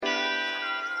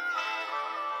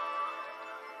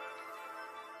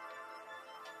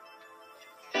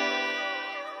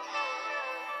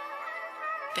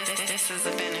This is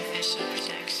a beneficial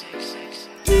production.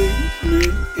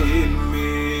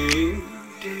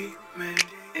 Demon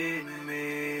in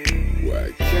me.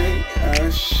 Why can't I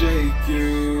shake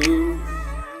you?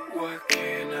 Why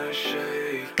can't I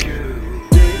shake you?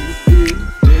 Day in,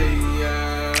 day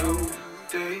out.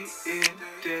 Day in,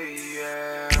 day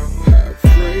out. I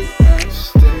pray I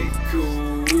stay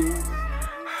cool.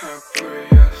 I pray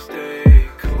I stay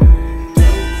cool.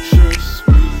 Don't trust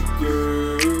me,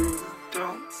 girl.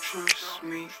 Don't trust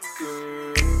me,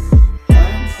 girl. I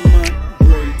might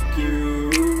break you.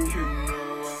 You know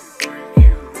I'll break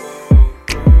you up.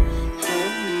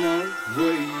 On my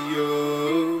way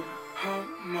up. On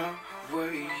my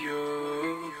way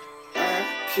up. I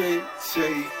can't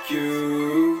take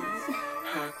you.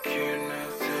 How can I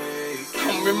take you?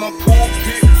 I'm in my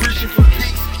pulpit preaching for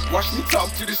peace. Watch me talk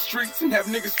to the streets and have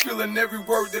niggas feeling every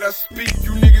word that I speak.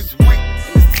 You niggas weak,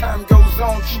 and as time goes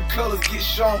on, true colors get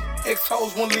shown.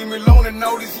 Ex-hoes won't leave me alone, and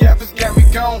all these yappers got me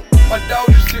gone. My dog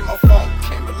just hit my phone,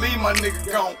 can't believe my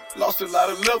nigga gone. Lost a lot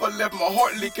of love, I left my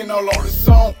heart leaking all on the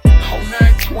song. Whole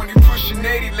 920 pushing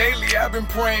 80 lately, I've been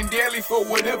praying daily for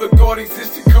whatever God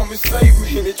exists to come and save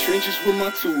me. In the trenches with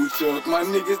my tool tuck, my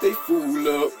niggas they fool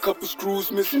up. Couple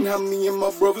screws missing, how me and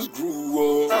my brothers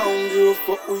grew up. I don't give a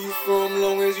fuck where you from,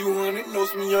 long as you want it. Know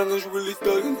some youngins really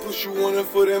thuggin', push you on it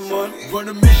for that money. Run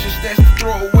a mission, stash to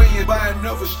throw away and buy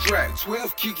another strap.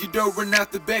 12 kick your door, run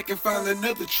out the back and find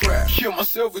another trap. Kill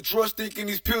myself with drugs, thinking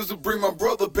these pills will bring my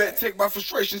brother back. Take my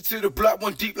frustrations to the block,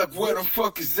 one deep like where the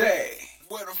fuck is that?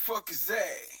 Where the fuck is that?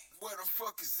 Where the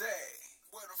fuck is that?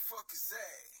 Where the fuck is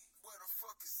that? Where the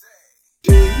fuck is that?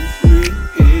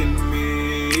 Demon in me.